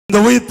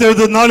இந்த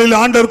உயிர்த்தெழுந்த நாளில்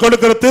ஆண்டவர்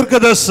கொடுக்கிற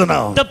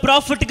தீர்க்கதரிசனம், the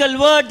prophetical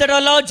word that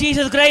our Lord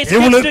Jesus Christ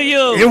gives to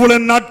you.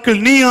 இவ்வளவு நாட்கள்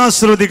நீ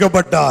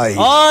ஆசீர்வதிக்கப்பட்டாய்.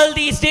 All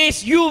these days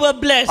you were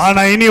blessed.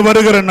 ஆனா இனி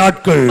வருகிற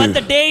நாட்கள், but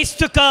the days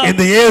to come,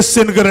 இந்த இயேசு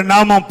என்கிற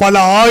நாமம்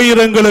பல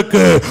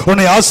ஆயிரங்களுக்கு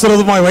உன்னை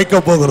ஆசீர்வாதமாய்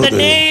வைக்க போகிறது.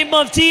 the name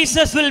of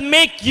Jesus will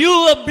make you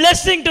a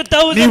blessing to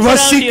thousands நீ around you.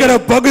 வசிக்கிற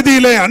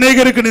பகுதியிலே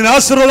அநேகருக்கு நீ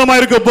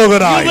ஆசீர்வாதமாய் இருக்க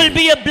போகிறாய். You will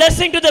be a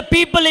blessing to the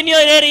people in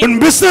your area. உன்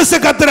பிசினஸ்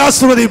கர்த்தர்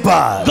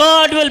ஆசீர்வதிப்பார்.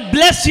 God will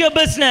bless your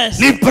business.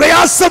 நீ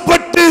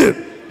பிரயாசப்பட்டு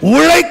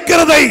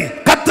உழைக்கிறதை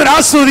கர்த்தர்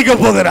ஆசீர்வதிக்க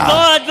போகிறார்.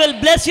 God will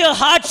bless your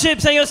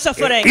hardships and your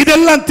suffering.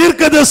 இதெல்லாம்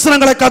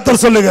தீர்க்கதரிசனங்களை கர்த்தர்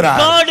சொல்லுகிறார்.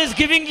 God is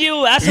giving you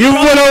as a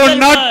இவ்வளவு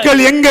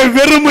நாட்கள் எங்கே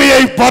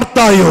வெறுமையை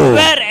பார்த்தாயோ,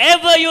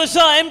 wherever you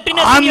saw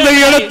emptiness, அந்த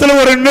இடத்துல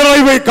ஒரு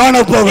நிறைவை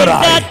காண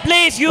போகிறாய். in that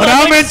place you will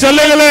ஆமென்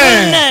சொல்லுங்களேன்.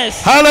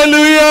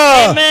 ஹalleluya.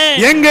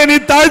 எங்கே நீ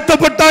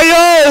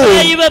தாழ்த்தப்பட்டாயோ,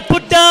 you were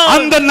put down,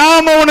 அந்த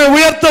நாமம் உன்னை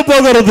உயர்த்த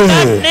போகிறது.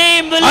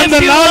 அந்த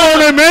நாமம்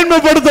உன்னை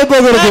மேன்மைப்படுத்த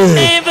போகிறது.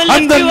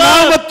 அந்த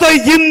நாமத்தை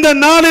இந்த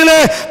நாளிலே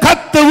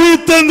கர்த்தர்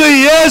உயிர்த்தெழுந்த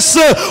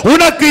இயேசு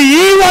உனக்கு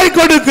ஈவாய்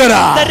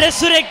கொடுக்கிறார். The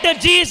resurrected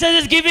Jesus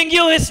is giving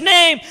you his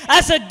name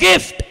as a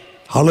gift.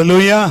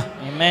 Hallelujah.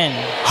 Amen.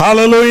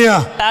 Hallelujah.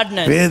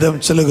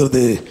 வேதம்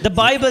சொல்லுகிறது, the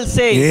Bible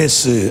says,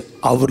 இயேசு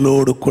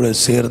அவர்களோடு கூட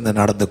சேர்ந்து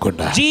நடந்து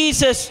கொண்டார்.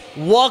 Jesus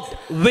walked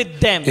with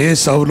them.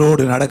 இயேசு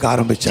அவர்களோடு நடக்க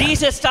ஆரம்பிச்சார்.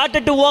 Jesus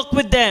started to walk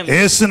with them.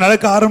 இயேசு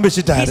நடக்க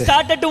ஆரம்பிச்சிட்டார். He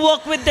started to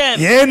walk with them.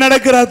 ஏன்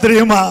நடக்கிறார்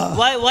தெரியுமா?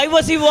 Why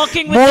was he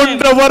walking with them?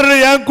 3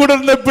 வருடம் என் கூட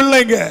இருந்த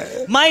பிள்ளைங்க,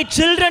 my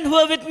children who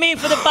were with me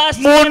for the past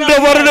 3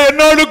 வருடம்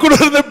என்னோடு கூட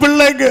இருந்த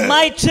பிள்ளைங்க,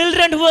 my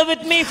children who were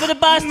with me for the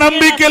past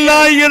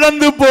நம்பிக்கையெல்லாம்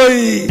இழந்து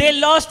போய், they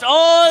lost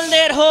all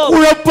their hope,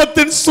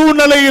 குழப்பத்தின்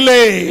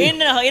சூழ்நிலையிலே,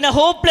 in a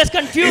hopeless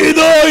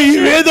confusion,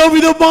 ஏதோ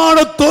விதமான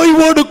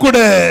தோய்வோடு கூட,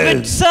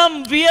 with some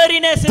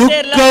weariness in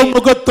their life, துக்க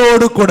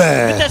முகத்தோடு கூட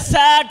with a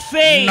sad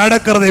face,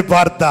 நடக்கிறதை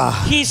பார்த்தா,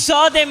 he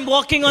saw them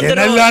walking on the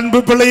road. நல்ல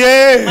அன்பு பிள்ளையே,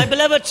 my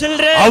beloved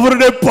children,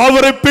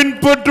 அவரை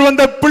பின்பற்றி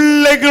வந்த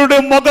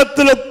பிள்ளைகளுடைய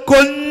முகத்தில்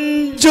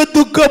கொஞ்சம்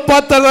துக்கம்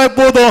பார்த்தாலே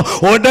போதும்,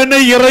 உடனே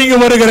இறங்கி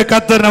வருகிற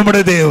கர்த்தர்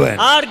நம்முடைய தேவன்.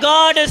 our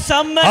God is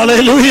someone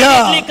Hallelujah.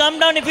 who come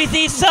down if he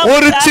sees some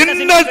ஒரு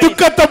சின்ன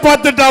துக்கத்தை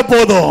பார்த்துட்டா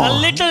போதும், a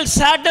little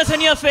sadness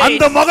in your face,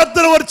 அந்த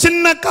முகத்துல ஒரு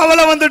சின்ன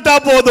கவலை வந்துட்டா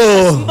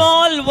போதும்,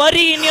 small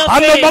worry in your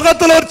அந்த face,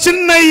 முகத்துல ஒரு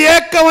சின்ன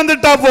ஏக்கம்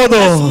வந்துட்டா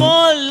போதும்,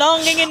 small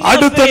longing in your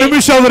அடுத்த face,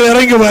 நிமிஷம் அவர்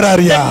இறங்கி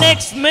வராரியா. the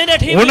next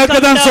minute he will உனக்கு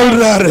come தான் down.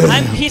 சொல்றாரு,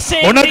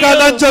 உனக்கு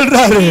தான்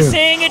சொல்றாரு,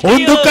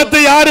 உன்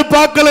துக்கத்தை யாரு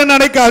பார்க்கல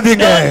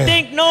நினைக்காதீங்க, don't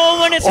think no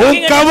one is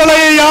looking at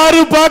கவலையை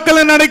யாரும் பார்க்கல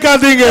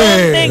நினைக்காதீங்க,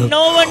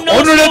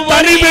 உன்னுடைய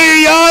தனிமையை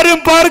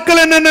யாரும் பார்க்கல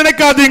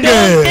நினைக்காதீங்க.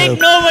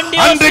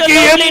 அன்றைக்கு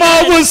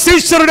எம்மாவு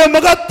சீஷருடைய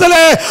முகத்தில்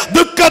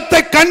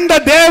துக்கத்தை கண்ட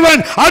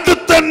தேவன்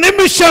அடுத்த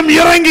நிமிஷம்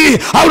இறங்கி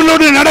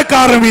அவர்களோடு நடக்க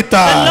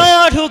ஆரம்பித்தார். the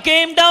Lord who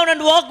came down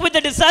and walked with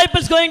the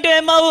disciples going to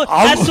Aiyyavu,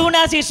 as soon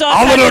as he saw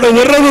அவர்களோடு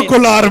உறவு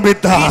கொள்ள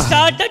ஆரம்பித்தார். he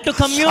started to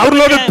commune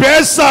அவர்களோடு with them,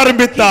 பேச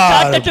ஆரம்பித்தார்.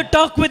 he started to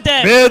talk with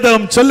them.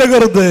 வேதம்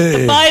சொல்லுகிறது,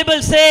 the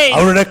Bible says,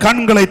 அவருடைய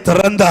கண்களை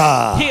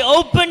திறந்தார், he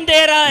opened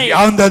their eyes,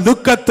 அந்த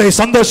துக்கத்தை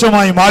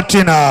சந்தோஷமாய்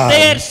மாற்றினார்.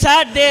 their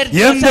sad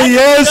எந்த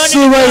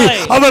இயேசுவை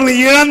அவர்கள்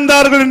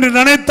இழந்தார்கள் என்று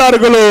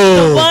நினைத்தார்களோ,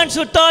 the ones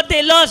who thought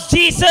they lost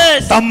Jesus,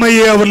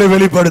 தம்மையே அவர்களை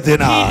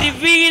வெளிப்படுத்தினார். he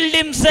revealed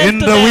himself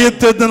இந்த to them.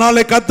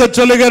 உயிர்த்தெழுந்தனாலே கர்த்தர்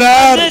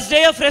சொல்லுகிறார், this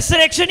day of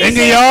resurrection he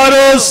எங்க says,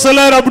 யாரோ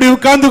சிலர் அப்படி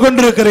உட்கார்ந்து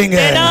கொண்டிருக்கிறீங்க,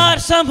 there are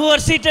some who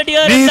are seated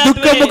here நீ in that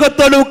துக்க way,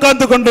 முகத்தோடு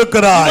உட்கார்ந்து you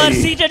கொண்டிருக்கிறாய். are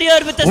seated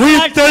here with a sad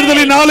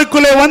உயிர்த்தெழுதலின் face,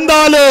 நாளுக்குள்ளே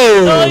வந்தாலோ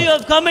though you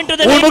have come into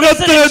the உன்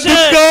முகத்தில் resurrection,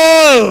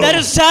 துக்கம், there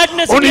is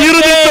sadness உன் in your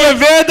இருதயத்தில்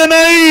face,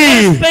 வேதனை,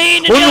 pain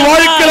in உன் your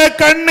வாழ்க்கையில heart,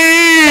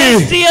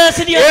 கண்ணீர், tears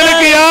in your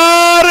எனக்கு eyes,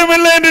 யாரும்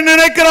இல்லை என்று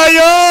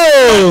நினைக்கிறாயோ,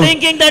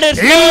 thinking that is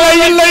இல்லை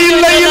இல்லை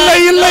இல்லை இல்லை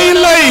இல்லை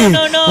இல்லை,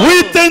 no.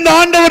 உயிர்த்தெழுந்த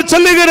ஆண்டவர்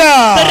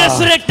சொல்லுகிறார், The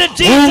resurrected உன்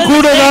Jesus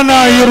கூட தான்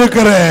நான் says,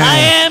 இருக்கிறேன்,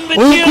 I am with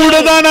உன் you. கூட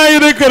தான் நான்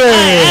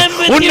இருக்கிறேன், I am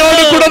with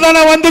உன்னோடு you. கூட தான்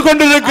நான் வந்து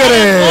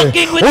கொண்டிருக்கிறேன். I am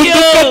walking with உன் you.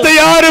 துக்கத்தை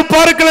யாரும்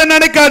பார்க்கல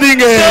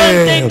நினைக்காதீங்க,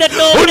 Don't think that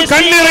no one உன் is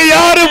கண்ணீரை seeing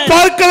யாரும் your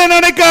பார்க்கல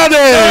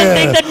நினைக்காதே, Don't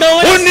think that no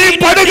one is உன் நீ seeing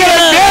your படுகிற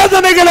tears.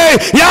 வேதனைகளை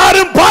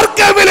யாரும்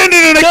பார்க்கவில்லை என்று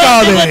Don't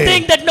நினைக்காதே. ever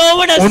think that no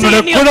one has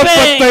உன்னுடைய seen your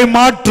குழப்பத்தை pain,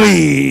 மாற்றி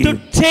to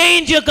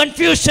change your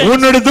confusion,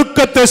 உன்னுடைய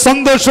துக்கத்தை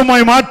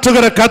சந்தோஷமாய்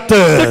மாற்றுகிற to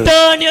கர்த்தர்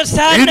turn your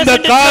sadness இந்த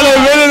into கால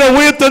joy. வேளையில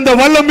உயிர்த்தெழுந்த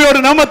வல்லமையோடு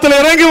நமத்தில்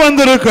இறங்கி He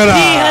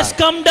வந்திருக்கிறார். has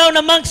come down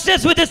amongst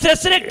us with his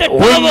resurrected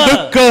உன் power.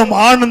 துக்கம்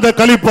ஆனந்த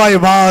களிப்பாய்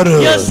மாறு,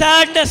 Your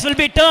sadness will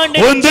be turned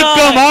உன் into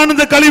துக்கம் joy.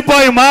 ஆனந்த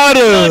களிப்பாய்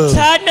மாறு. Your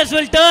sadness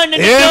will turn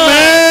into joy.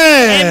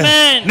 Amen.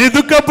 Amen. நீ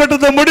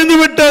துக்கப்பட்டது முடிந்து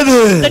விட்டது,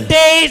 The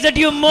days that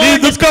you நீ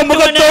mourned has துக்க come to an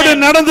முகத்தோடு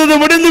end. நடந்தது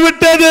முடிந்து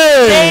விட்டது.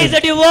 The days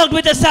that you walked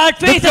with a sad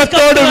face has come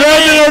துக்கத்தோடு to an end.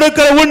 வேதனையோடு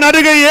இருக்கிற உன்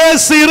அருகே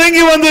இயேசு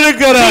இறங்கி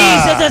வந்திருக்கிறார்.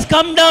 Jesus has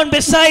come down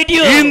beside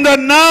you. இந்த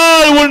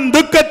நாள் உன்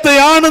துக்கத்தை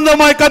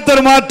ஆனந்தமாய்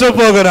கர்த்தர் மாற்ற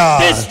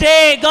போகிறார். This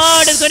day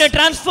God is going to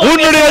transform your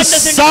உன்னுடைய sadness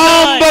into joy.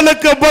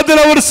 சாம்பலுக்கு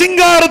பதிலா ஒரு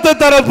சிங்காரத்தை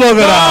தர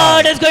போகிறார்.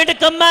 God is going to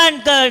command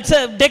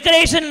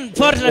decoration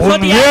for the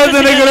உன்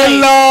வேதனைகள் ashes.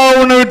 எல்லாம்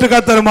உன்னை விட்டு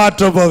கர்த்தர்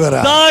மாற்ற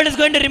போகிறார். God is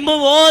going to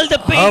remove all the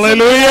pain.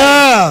 ஹalleluya.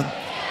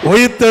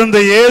 உயிர்த்தெழுந்த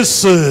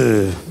இயேசு,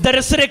 the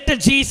resurrected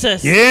Jesus,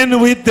 ஏன்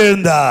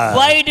உயிர்த்தெழுந்தார்?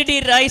 why did he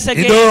rise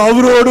again? இதோ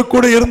அவரோடு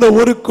கூட இருந்த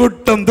ஒரு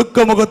கூட்டம்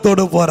துக்க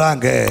முகத்தோடு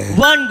போறாங்க.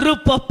 One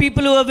group of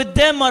people who are with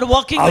them are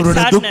walking with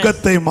அவருடைய sadness,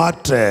 துக்கத்தை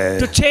மாற்ற,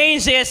 to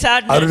change their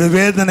sadness, அவருடைய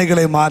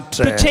வேதனைகளை மாற்ற,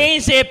 to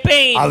change their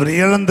pain, அவர்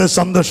இழந்த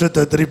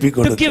சந்தோஷத்தை திருப்பி to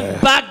கொடுக்க. give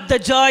back the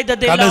joy that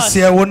they lost.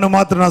 கடைசியா ஒன்னு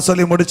மாத்திரம் நான்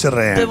சொல்லி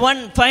முடிச்சிடுறேன். The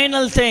one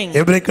final thing,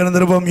 எபிரேயர்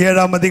நிருபம்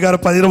 7ஆம்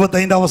அதிகாரம்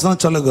 25ஆம்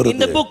வசனம் சொல்லுகிறது.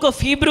 in the book of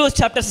Hebrews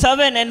chapter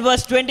 7 and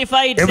verse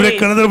 25 it says,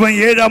 எபிரேயர் நிருபம்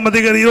 7ஆம்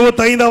அதிகாரம்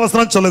 25ஆம்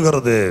வசனம்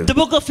சொல்லுகிறது. the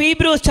book of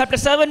Hebrews chapter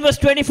 7 verse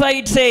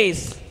 25 it says,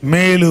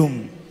 மேலும்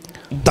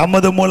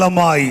தமது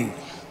மூலமாய்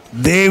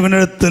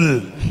தேவனிடத்தில்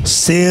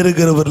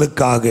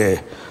சேருகிறவர்களுக்காக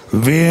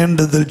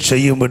வேண்டுதல்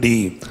செய்யும்படி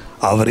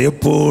அவர்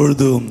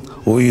எப்பொழுதும்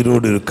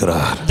உயிரோடு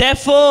இருக்கிறார்.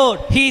 therefore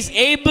he is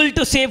able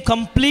to save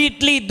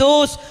completely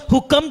those who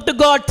come to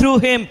God through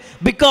him,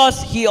 because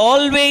he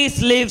always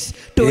lives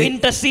to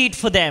intercede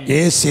for them.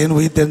 இயேசு ஏன்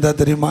உயிர்த்தெழுந்தார்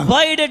தெரியுமா?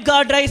 Why did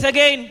God rise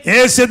again?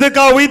 இயேசு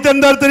எதுக்காக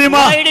உயிர்த்தெழுந்தார்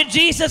தெரியுமா? Why did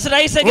Jesus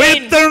rise again?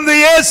 உயிர்த்தெழுந்த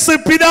இயேசு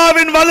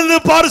பிதாவின் வலது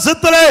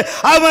பார்சத்திலே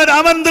அவர்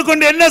அமர்ந்து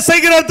கொண்டு என்ன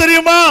செய்கிறார்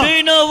தெரியுமா? Do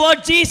you know what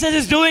Jesus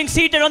is doing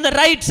seated on the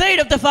right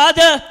side of the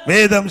Father?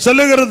 வேதம்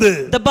சொல்லுகிறது,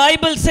 The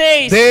Bible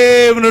says,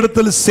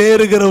 தேவனிடத்தில்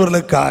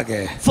சேருகிறவர்களுக்காக,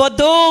 for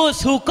those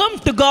who come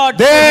to God,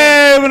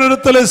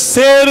 தேவனிடத்தில்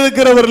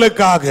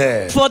சேருகிறவர்களுக்காக,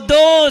 for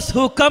those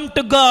who come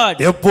to God,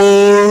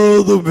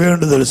 எப்போதும்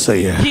வேண்டுதல்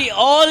செய்ய. he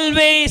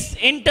always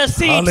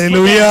intercedes for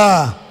hallelujah.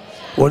 them.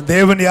 உன்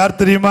தேவன் யார்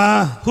தெரியுமா?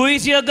 Who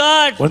is your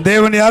God? உன்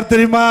தேவன் யார்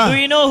தெரியுமா? Do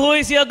you know who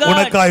is your God?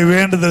 உனக்காய்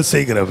வேண்டுதல்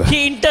செய்கிறவர். He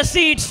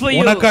intercedes for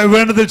you. உனக்காய்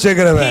வேண்டுதல்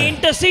செய்கிறவர். He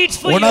intercedes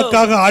for you.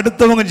 உனக்காக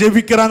அடுத்தவங்க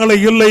ஜெபிக்கறாங்களோ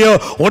இல்லையோ,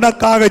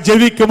 உனக்காக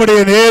ஜெபிக்கும்படி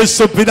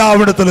இயேசு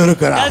பிதாவிடத்தில்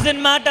இருக்கிறார்.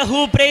 Doesn't matter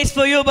who prays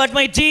for you, but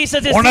my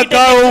Jesus is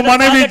உனக்காக உன்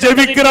மனைவி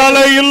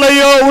ஜெபிக்கறாளோ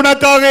இல்லையோ,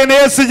 உனக்காக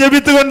இயேசு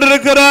ஜெபித்துக்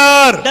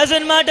கொண்டிருக்கிறார்.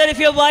 Doesn't matter if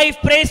your wife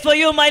prays for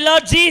you, my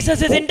Lord Jesus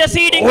is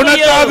interceding for you.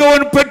 உனக்காக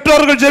உன்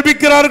பெற்றோர்கள்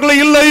ஜெபிக்கிறார்களோ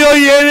இல்லையோ,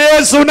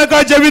 இயேசு உனக்காக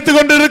ஜெபித்துக்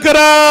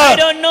கொண்டிருக்கிறார். I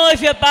don't know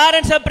if your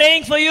parents are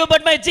praying for you,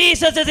 but my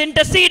Jesus is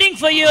interceding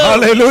for you.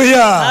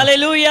 Hallelujah.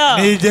 Hallelujah.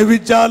 நீ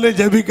ஜெபிச்சாலும்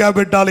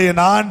ஜெபிக்காவிட்டாலும்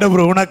என்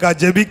ஆண்டவர் உனக்காக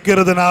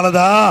ஜெபிக்கிறதுனால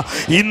தான்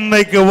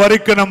இன்னைக்கு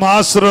வரைக்கும் நம்ம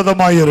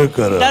ஆசீர்வாதமாய்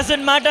இருக்கிறோம்.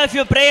 Doesn't matter if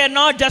you pray or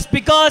not, just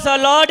because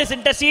our Lord is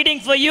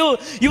interceding for you,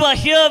 you are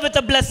here with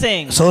a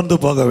blessing. சோர்ந்து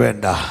போக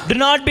வேண்டாம். Do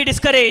not be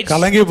discouraged.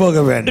 கலங்கி போக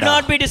Do வேண்டாம்.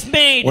 not be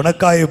dismayed.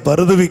 உனக்காய்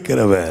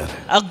பரிதவிக்கிறவர்,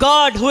 A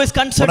God who is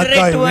considerate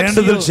உனக்காய் towards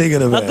வேண்டுதல் you.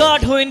 செய்கிறவர். A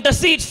God who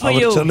intercedes for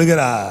our you. சொல்லுகிறார்,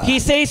 He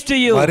says to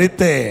you,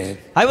 மரித்தேன்,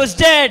 I was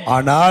dead,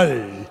 ஆனால்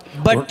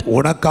but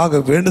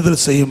உனக்காக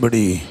வேண்டுதல்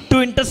செய்யும்படி to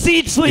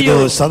intercede for இதோ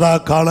you சதா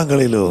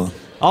காலங்களிலும்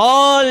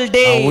all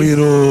days.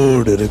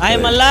 உயிரோடு I am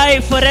இருக்கிறேன்.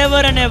 alive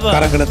forever and ever.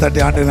 கரங்களை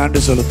தட்டி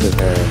ஆண்டு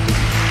செலுத்துங்க.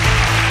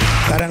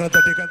 கரங்களை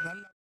தட்டி